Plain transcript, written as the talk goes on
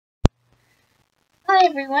Hi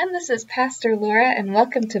everyone, this is Pastor Laura and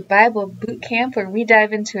welcome to Bible Bootcamp, where we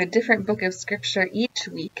dive into a different book of scripture each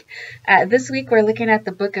week. This week we're looking at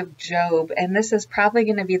the book of Job, and this is probably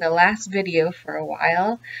going to be the last video for a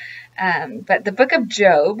while. But the book of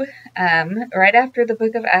Job, right after the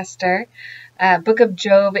book of Esther, book of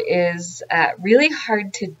Job is really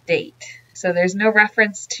hard to date. So there's no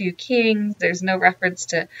reference to kings, there's no reference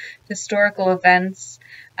to historical events.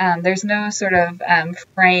 There's no sort of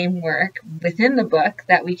framework within the book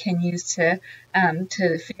that we can use to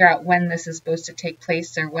figure out when this is supposed to take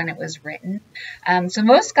place or when it was written. So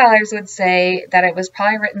most scholars would say that it was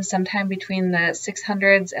probably written sometime between the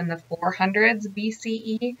 600s and the 400s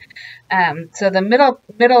BCE. So the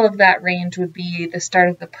middle of that range would be the start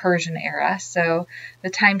of the Persian era. So the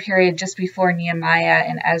time period just before Nehemiah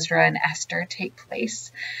and Ezra and Esther take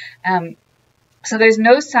place. So there's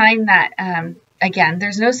no sign that Again,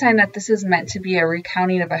 there's no sign that this is meant to be a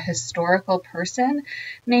recounting of a historical person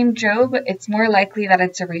named Job. It's more likely that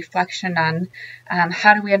it's a reflection on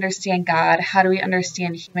how do we understand God? How do we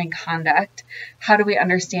understand human conduct? How do we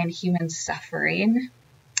understand human suffering?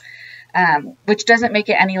 Which doesn't make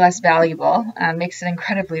it any less valuable, makes it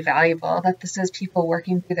incredibly valuable that this is people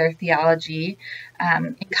working through their theology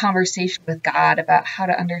in conversation with God about how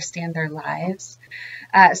to understand their lives.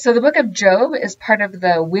 So the book of Job is part of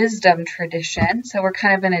the wisdom tradition. So we're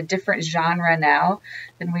kind of in a different genre now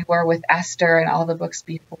than we were with Esther and all the books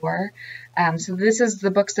before. So this is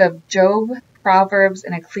the books of Job, Proverbs,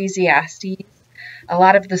 and Ecclesiastes. A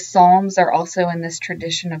lot of the Psalms are also in this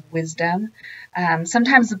tradition of wisdom.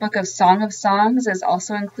 Sometimes the book of Song of Songs is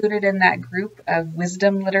also included in that group of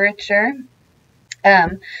wisdom literature.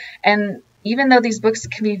 And even though these books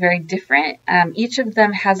can be very different, each of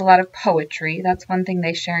them has a lot of poetry. That's one thing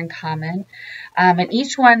they share in common. And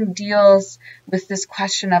each one deals with this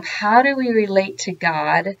question of how do we relate to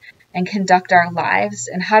God and conduct our lives,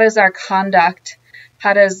 and how does our conduct,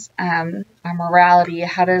 how does our morality,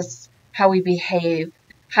 how we behave,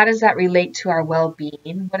 how does that relate to our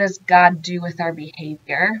well-being? What does God do with our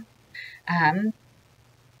behavior? And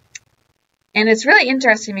it's really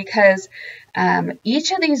interesting because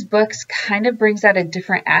each of these books kind of brings out a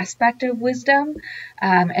different aspect of wisdom.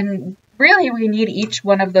 And really, we need each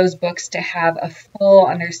one of those books to have a full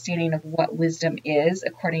understanding of what wisdom is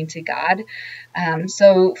according to God.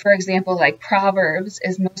 So, for example, like Proverbs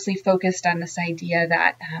is mostly focused on this idea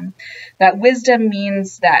that that wisdom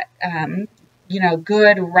means that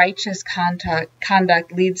good, righteous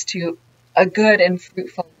conduct leads to a good and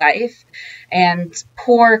fruitful life, and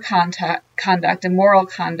poor conduct and moral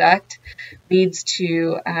conduct leads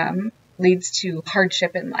to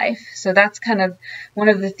hardship in life. So that's kind of one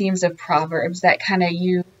of the themes of Proverbs, that kind of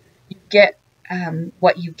you get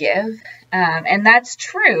what you give, and that's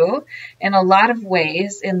true in a lot of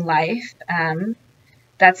ways in life.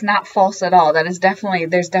 That's not false at all. There's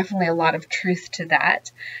definitely a lot of truth to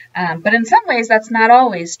that. But in some ways, that's not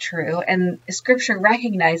always true. And Scripture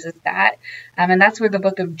recognizes that. And that's where the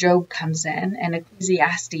book of Job comes in, and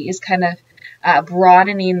Ecclesiastes kind of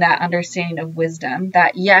broadening that understanding of wisdom,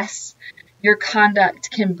 that yes, your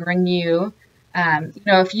conduct can bring you,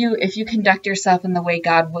 if you conduct yourself in the way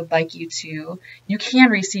God would like you to, you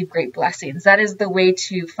can receive great blessings. That is the way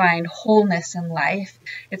to find wholeness in life.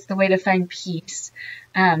 It's the way to find peace.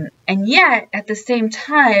 And yet, at the same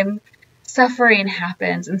time, suffering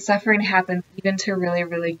happens, and suffering happens even to really,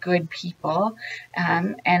 really good people.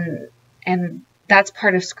 And that's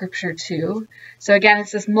part of Scripture too. So again,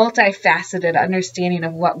 it's this multifaceted understanding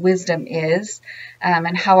of what wisdom is,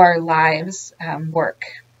 and how our lives work.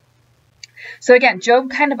 So again, Job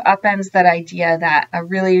kind of upends that idea that a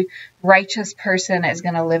really righteous person is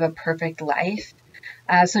going to live a perfect life.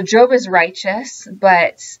 So Job is righteous,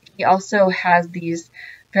 but he also has these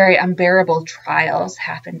very unbearable trials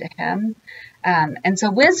happen to him. And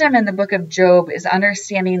so wisdom in the book of Job is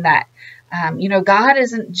understanding that, God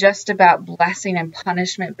isn't just about blessing and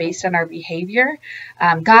punishment based on our behavior.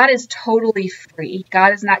 God is totally free.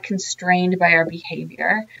 God is not constrained by our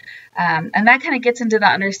behavior. And that kind of gets into the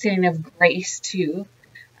understanding of grace too.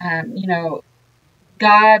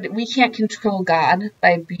 God, we can't control God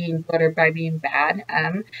by being good or by being bad.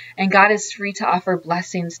 And God is free to offer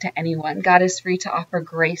blessings to anyone. God is free to offer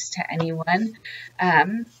grace to anyone.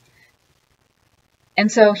 And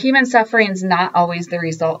so human suffering is not always the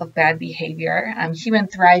result of bad behavior. Human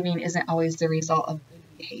thriving isn't always the result of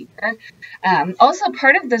good behavior. Also,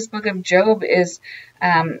 part of this book of Job is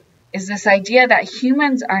this idea that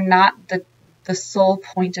humans are not the sole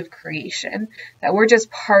point of creation, that we're just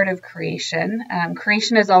part of creation.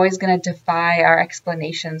 Creation is always going to defy our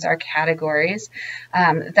explanations, our categories,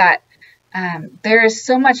 that there is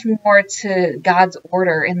so much more to God's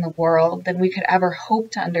order in the world than we could ever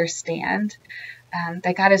hope to understand.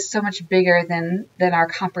 That God is so much bigger than our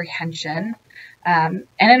comprehension. And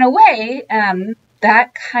in a way,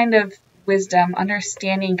 that kind of wisdom,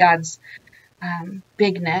 understanding God's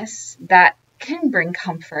bigness, that can bring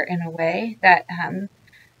comfort in a way, that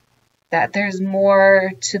there's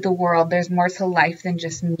more to the world, there's more to life than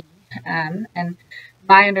just me. And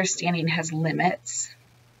my understanding has limits.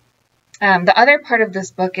 The other part of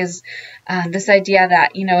this book is this idea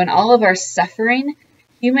that, in all of our suffering,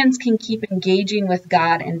 humans can keep engaging with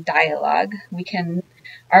God in dialogue. We can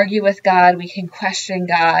argue with God, we can question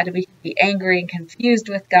God, we can be angry and confused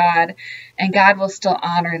with God, and God will still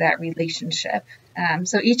honor that relationship.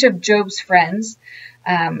 So each of Job's friends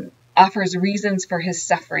offers reasons for his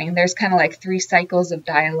suffering. There's kind of like 3 cycles of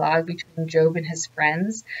dialogue between Job and his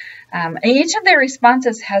friends. And each of their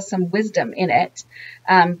responses has some wisdom in it.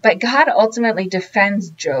 But God ultimately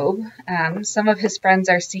defends Job. Some of his friends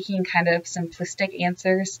are seeking kind of simplistic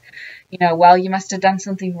answers. Well, you must have done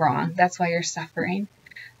something wrong. That's why you're suffering.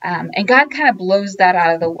 And God kind of blows that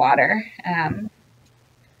out of the water.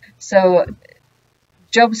 So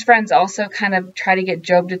Job's friends also kind of try to get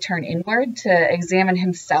Job to turn inward, to examine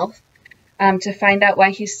himself, to find out why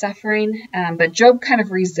he's suffering. But Job kind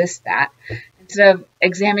of resists that. Instead of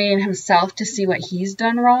examining himself to see what he's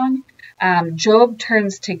done wrong, Job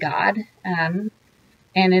turns to God. And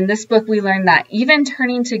in this book, we learn that even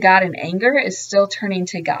turning to God in anger is still turning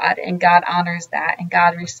to God, and God honors that, and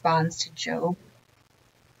God responds to Job.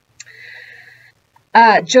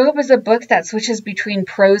 Job is a book that switches between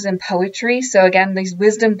prose and poetry. So again, these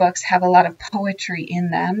wisdom books have a lot of poetry in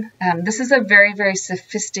them. This is a very, very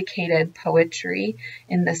sophisticated poetry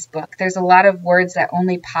in this book. There's a lot of words that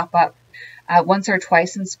only pop up once or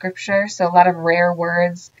twice in scripture. So a lot of rare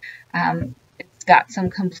words. It's got some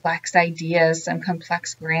complex ideas, some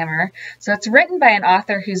complex grammar. So it's written by an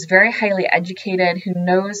author who's very highly educated, who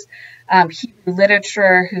knows Hebrew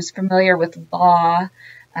literature, who's familiar with law,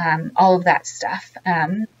 all of that stuff.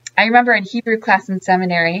 I remember in Hebrew class in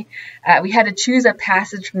seminary, we had to choose a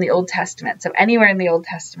passage from the Old Testament, so anywhere in the Old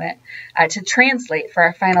Testament, to translate for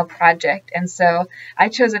our final project. And so I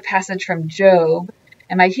chose a passage from Job,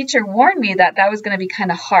 and my teacher warned me that that was going to be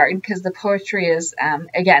kind of hard because the poetry is,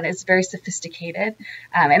 again, it's very sophisticated,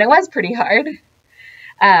 and it was pretty hard.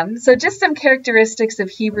 So just some characteristics of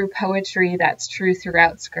Hebrew poetry that's true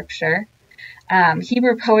throughout Scripture.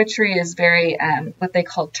 Hebrew poetry is very what they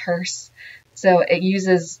call terse, so it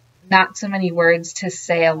uses not so many words to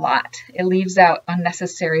say a lot. It leaves out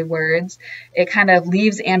unnecessary words. It kind of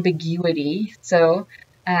leaves ambiguity, so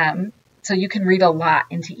you can read a lot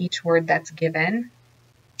into each word that's given.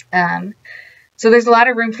 So there's a lot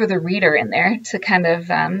of room for the reader in there to kind of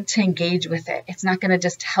to engage with it. It's not going to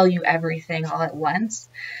just tell you everything all at once.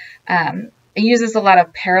 It uses a lot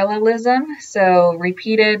of parallelism, so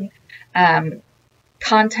repeated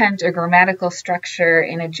content or grammatical structure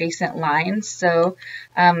in adjacent lines. So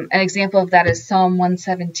an example of that is Psalm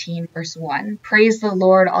 117, verse 1. Praise the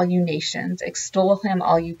Lord, all you nations. Extol him,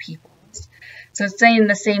 all you peoples. So it's saying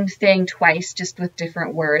the same thing twice, just with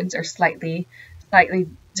different words, or slightly,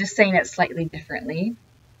 just saying it slightly differently.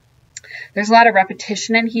 There's a lot of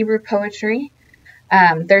repetition in Hebrew poetry.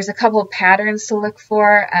 There's a couple of patterns to look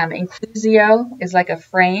for. Inclusio is like a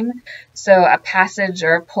frame. So a passage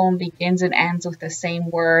or a poem begins and ends with the same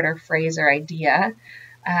word or phrase or idea.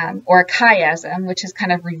 Or a chiasm, which is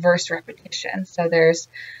kind of reverse repetition. So there's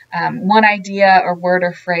one idea or word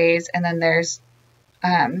or phrase, and then there's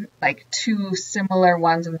like 2 similar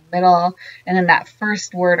ones in the middle. And then that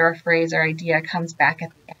first word or phrase or idea comes back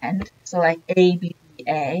at the end. So like A, B, B,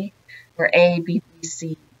 A, or A, B, B,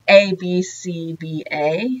 C. A, B, C, B,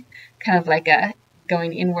 A, kind of like a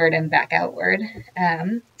going inward and back outward.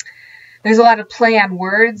 There's a lot of play on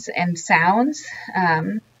words and sounds.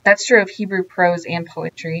 That's true of Hebrew prose and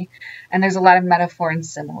poetry. And there's a lot of metaphor and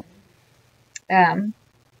simile.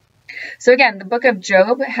 So again, the book of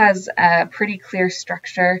Job has a pretty clear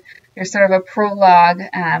structure. There's sort of a prologue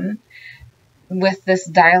with this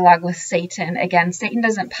dialogue with Satan. Again, Satan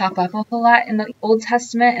doesn't pop up a whole lot in the Old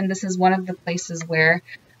Testament, and this is one of the places where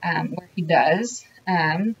he does.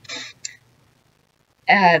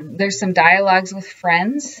 There's some dialogues with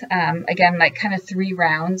friends. Again, like kind of 3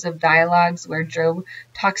 rounds of dialogues where Job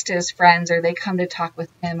talks to his friends, or they come to talk with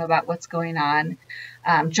him about what's going on.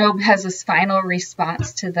 Job has this final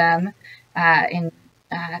response to them in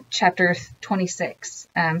chapter 26,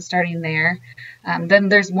 starting there. Then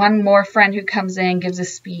there's one more friend who comes in, gives a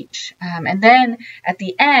speech. And then at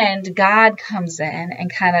the end, God comes in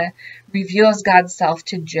and kind of reveals God's self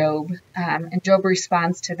to Job. And Job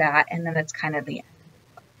responds to that. And then it's kind of the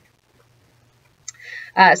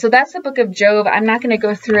end. So that's the book of Job. I'm not going to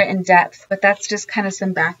go through it in depth, but that's just kind of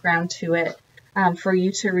some background to it for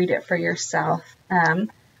you to read it for yourself.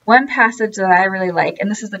 One passage that I really like, and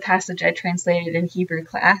this is the passage I translated in Hebrew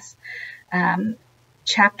class,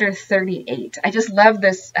 chapter 38. I just love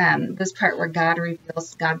this this part where God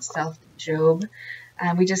reveals God's self to Job.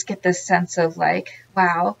 We just get this sense of like,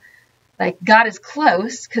 wow, like God is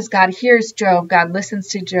close because God hears Job, God listens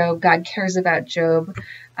to Job, God cares about Job.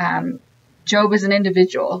 Job is an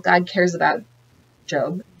individual. God cares about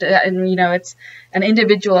Job. And, you know, it's an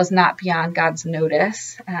individual is not beyond God's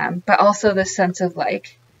notice, but also the sense of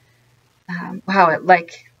like, wow,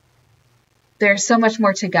 like there's so much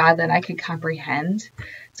more to God than I could comprehend.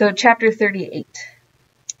 So chapter 38.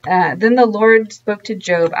 Then the Lord spoke to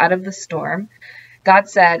Job out of the storm. God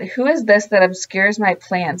said, "Who is this that obscures my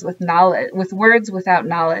plans with words without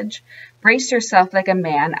knowledge? Brace yourself like a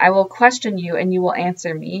man. I will question you and you will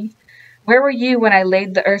answer me. Where were you when I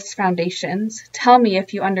laid the earth's foundations? Tell me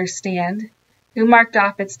if you understand. Who marked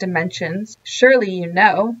off its dimensions? Surely you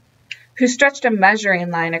know. Who stretched a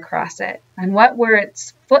measuring line across it? And what were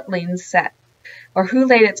its footlings set? Or who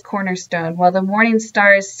laid its cornerstone while the morning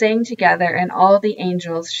stars sang together and all the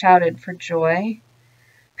angels shouted for joy?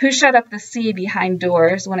 Who shut up the sea behind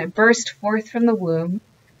doors when it burst forth from the womb?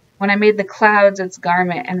 When I made the clouds its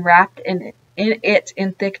garment and wrapped it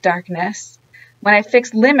in thick darkness? When I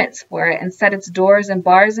fixed limits for it and set its doors and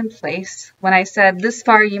bars in place? When I said, 'This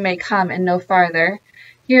far you may come and no farther.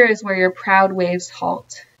 Here is where your proud waves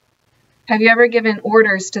halt.' Have you ever given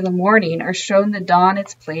orders to the morning or shown the dawn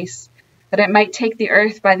its place, that it might take the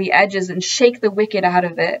earth by the edges and shake the wicked out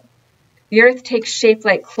of it? The earth takes shape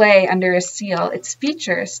like clay under a seal. Its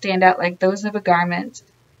features stand out like those of a garment.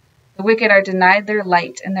 The wicked are denied their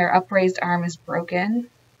light, and their upraised arm is broken."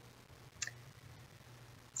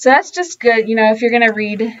 So that's just good. You know, if you're going to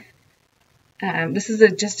read, this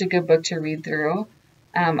is just a good book to read through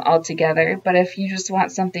altogether. But if you just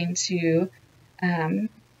want something to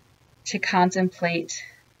contemplate,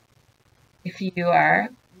 if you are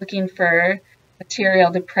looking for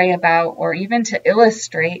material to pray about, or even to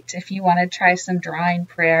illustrate, if you want to try some drawing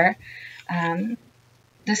prayer,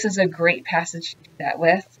 this is a great passage to do that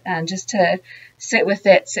with, just to sit with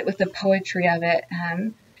it, sit with the poetry of it,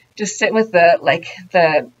 just sit with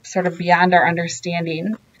the sort of beyond our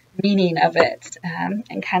understanding meaning of it,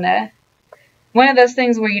 and kind of one of those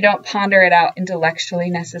things where you don't ponder it out intellectually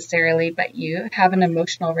necessarily, but you have an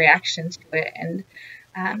emotional reaction to it, and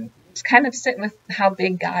just kind of sit with how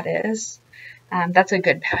big God is. That's a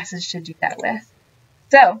good passage to do that with.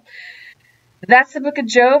 So that's the book of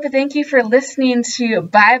Job. Thank you for listening to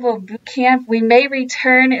Bible Bootcamp. We may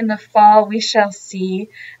return in the fall. We shall see.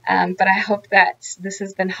 But I hope that this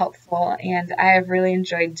has been helpful, and I have really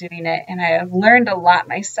enjoyed doing it, and I have learned a lot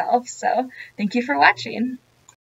myself. So thank you for watching.